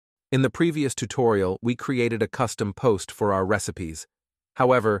In the previous tutorial, we created a custom post for our recipes.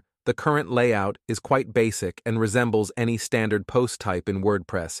 However, the current layout is quite basic and resembles any standard post type in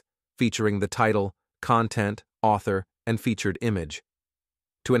WordPress, featuring the title, content, author, and featured image.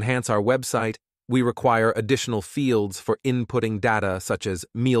 To enhance our website, we require additional fields for inputting data such as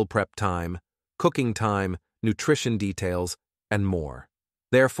meal prep time, cooking time, nutrition details, and more.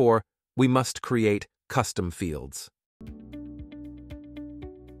 Therefore, we must create custom fields.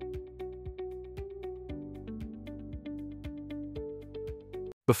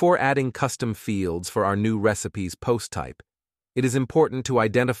 Before adding custom fields for our new recipes post type, it is important to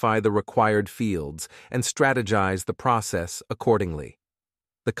identify the required fields and strategize the process accordingly.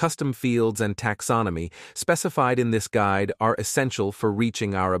 The custom fields and taxonomy specified in this guide are essential for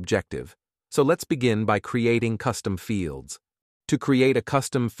reaching our objective. So let's begin by creating custom fields. To create a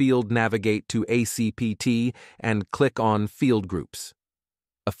custom field, navigate to ACPT and click on Field Groups.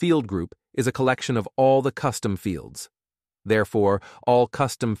 A field group is a collection of all the custom fields. Therefore, all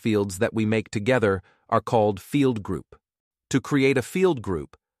custom fields that we make together are called field group. To create a field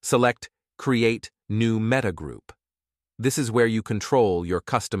group, select Create New Meta Group. This is where you control your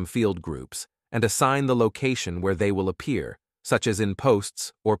custom field groups and assign the location where they will appear, such as in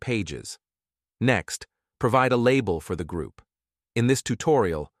posts or pages. Next, provide a label for the group. In this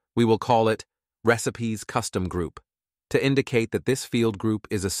tutorial, we will call it Recipes Custom Group to indicate that this field group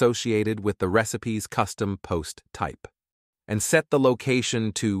is associated with the Recipes Custom Post type. And set the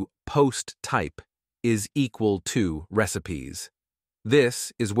location to Post Type is equal to Recipes.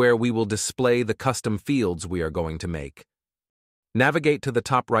 This is where we will display the custom fields we are going to make. Navigate to the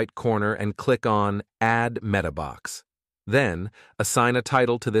top right corner and click on Add Meta Box. Then, assign a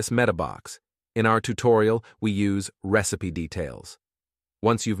title to this meta box. In our tutorial, we use Recipe Details.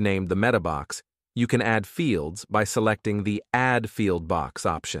 Once you've named the meta box, you can add fields by selecting the Add Field Box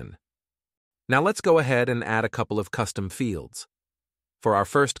option. Now let's go ahead and add a couple of custom fields. For our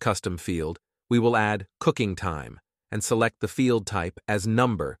first custom field, we will add cooking time and select the field type as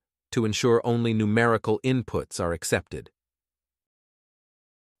number to ensure only numerical inputs are accepted.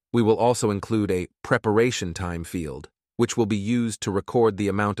 We will also include a preparation time field, which will be used to record the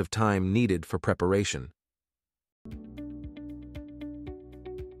amount of time needed for preparation.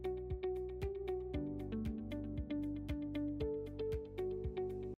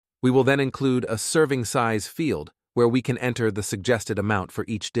 We will then include a serving size field where we can enter the suggested amount for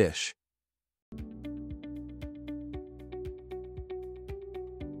each dish.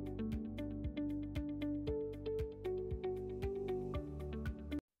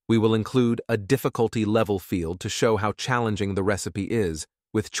 We will include a difficulty level field to show how challenging the recipe is,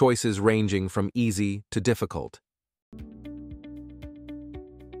 with choices ranging from easy to difficult.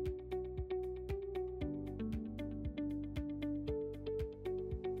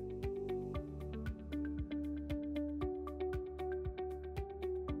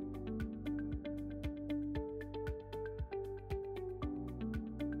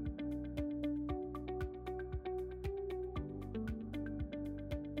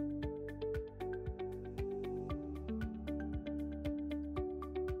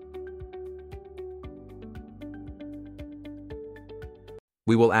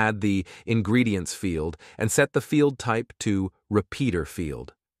 We will add the Ingredients field and set the field type to Repeater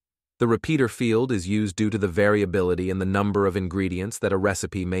field. The Repeater field is used due to the variability in the number of ingredients that a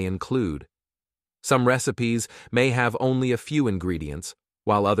recipe may include. Some recipes may have only a few ingredients,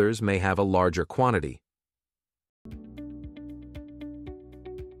 while others may have a larger quantity.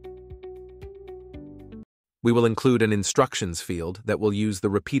 We will include an Instructions field that will use the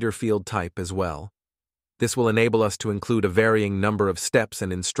Repeater field type as well. This will enable us to include a varying number of steps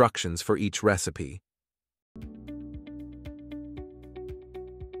and instructions for each recipe.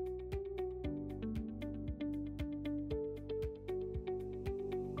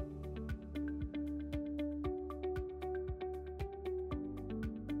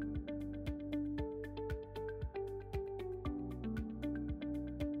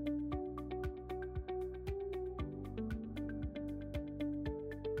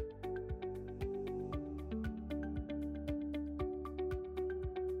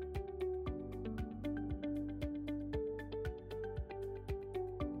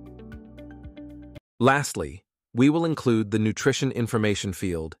 Lastly, we will include the Nutrition Information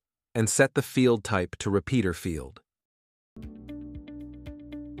field and set the field type to Repeater field.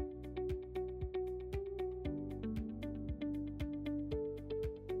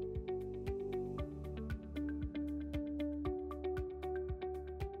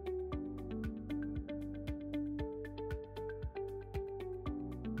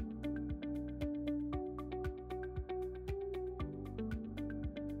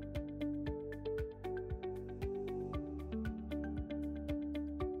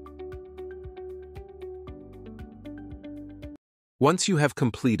 Once you have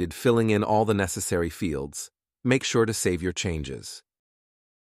completed filling in all the necessary fields, make sure to save your changes.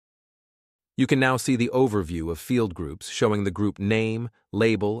 You can now see the overview of field groups showing the group name,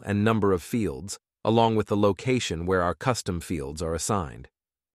 label, and number of fields, along with the location where our custom fields are assigned.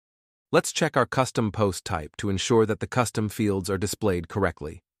 Let's check our custom post type to ensure that the custom fields are displayed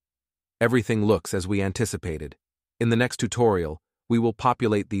correctly. Everything looks as we anticipated. In the next tutorial, we will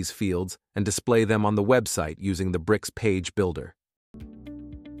populate these fields and display them on the website using the Bricks page builder.